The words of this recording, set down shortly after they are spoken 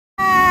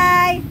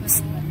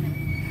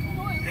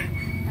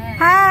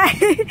Hi!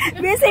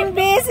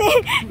 Busy.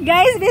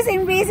 Guys,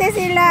 busy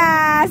sila.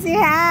 Si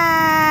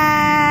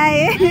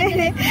hi!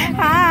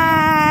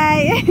 Hi!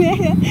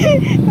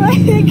 Oh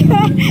my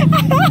God!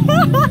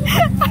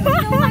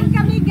 Inuman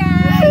kami,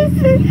 guys.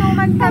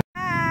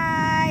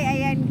 Hi!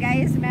 Ayan,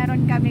 guys.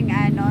 Meron kaming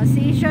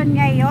session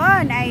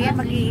ngayon. Ayan,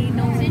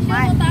 mag-iinuman.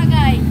 Session o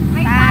tagay?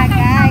 May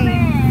tagay.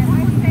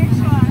 May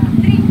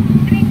session.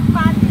 Drink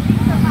party.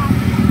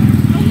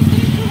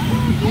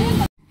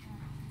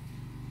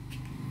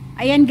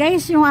 Ayan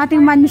guys, yung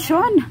ating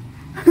mansyon.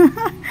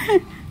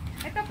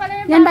 Ito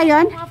pala yung yan ba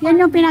yun? Yan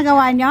yung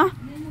pinagawa nyo?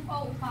 Yan yung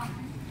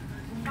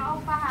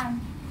paupahan.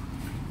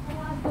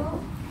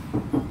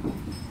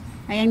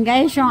 Ayan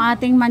guys, yung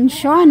ating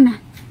mansyon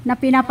na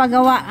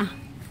pinapagawa.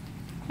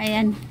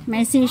 Ayan,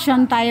 may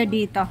session tayo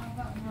dito.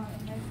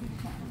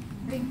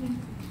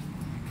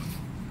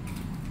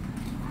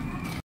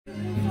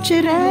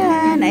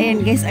 Charan!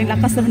 Ayan guys, ang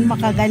lakas naman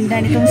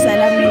makaganda nitong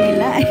salamin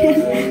nila. Ayan,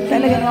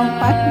 talagang ang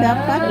pack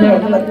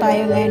naman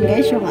tayo ngayon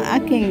guys. Yung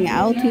aking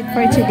outfit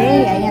for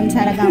today. Ayan,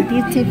 talagang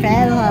 50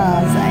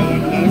 pesos.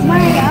 Ayan guys,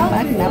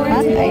 pack.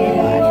 Ayan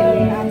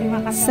yung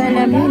ating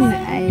salamin.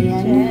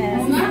 Ayan.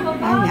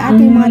 Ang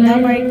ating mga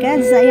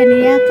Dabarkads. Ayan,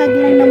 iyakag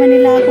lang naman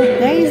nila ako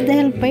guys.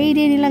 Dahil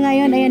payday nila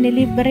ngayon. Ayan,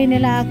 nilibre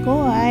nila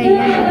ako.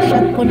 Ayan,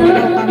 shot Puno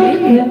daw kami.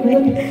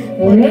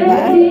 O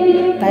diba?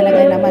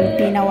 Talaga naman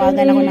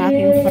tinawagan ako ng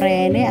aking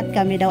frene at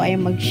kami daw ay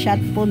mag-shot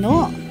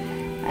Puno.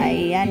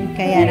 Ayan,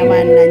 kaya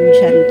naman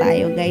nandyan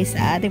tayo guys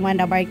sa ating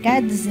mga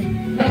Dabarkads.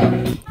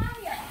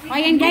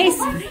 Ayan guys,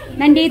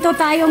 nandito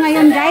tayo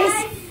ngayon guys.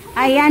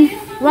 Ayan,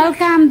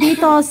 welcome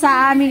dito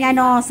sa aming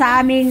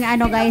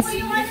guys.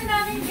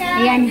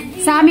 Ayan,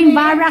 sa aming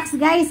barracks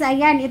guys.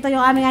 Ayan, ito yung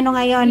aming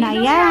ngayon.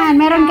 Ayan,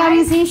 meron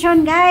kaming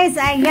session guys.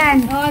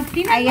 Ayan.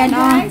 Ayan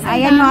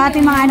ayan yung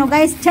ating mga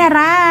guys.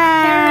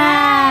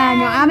 Charan!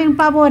 Yung aming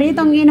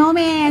paboritong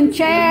inumin.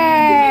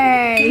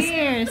 Cheers!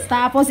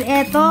 Tapos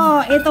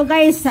ito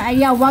guys.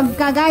 Ayan, wag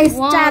ka guys.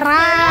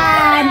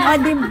 Charan! O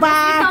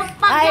diba?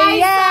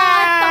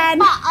 Ayan.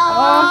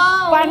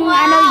 Pang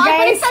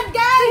guys.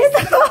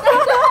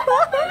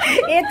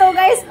 Ito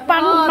guys,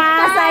 pang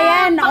masa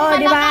yan. O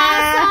diba?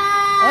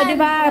 O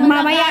diba,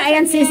 mamaya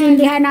ayan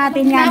sisindihan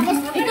natin yan.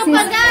 Ito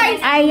pa guys.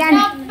 Ayan.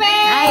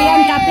 Ayan,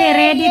 kape.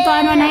 Ready to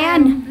na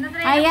yan.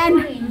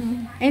 Ayan.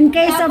 In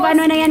case of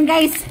na yan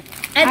guys.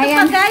 Ito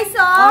pa guys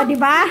O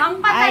diba?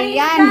 Ang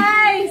patayin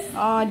guys.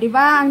 O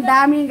diba, ang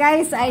dami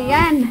guys.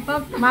 Ayan.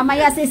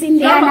 Mamaya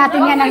sisindihan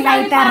natin yan ng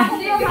lighter.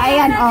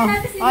 Ayan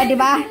o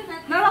diba?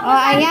 O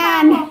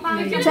ayan.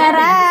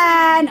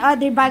 Charan. O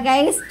diba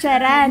guys?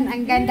 Charan.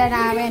 Ang ganda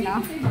namin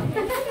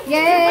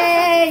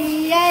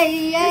Yay!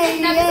 Yay! Yay!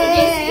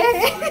 Yay!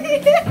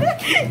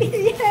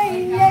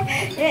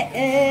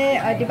 Yay!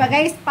 O, diba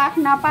guys?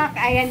 Pack na pack.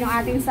 Ayan yung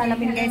ating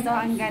salamin guys. O,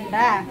 ang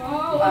ganda.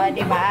 O,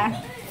 diba?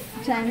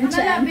 Chan,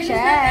 chan,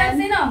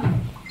 chan.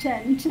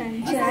 Chan, chan,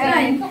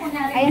 chan.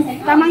 Ayan,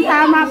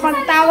 tamang-tama.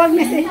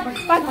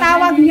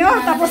 Pagtawag nyo,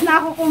 tapos na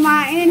ako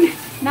kumain.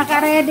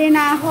 Naka-ready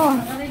na ako.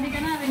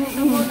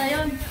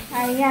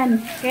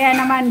 Ayan. Kaya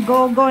naman,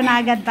 go na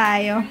agad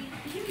tayo.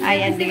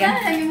 Ayan, diga.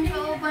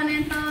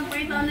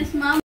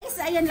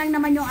 Ayan lang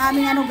naman yung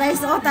aming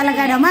guys.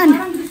 Talaga naman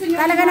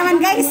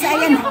guys.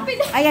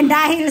 Ayan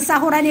dahil sa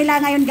hura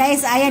nila ngayon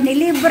guys. Ayan,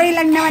 nilibre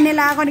lang naman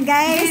nila ako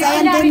guys.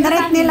 Ayan,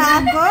 tinrate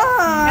nila ako.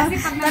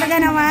 Talaga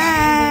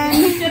naman.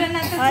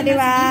 O,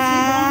 diba?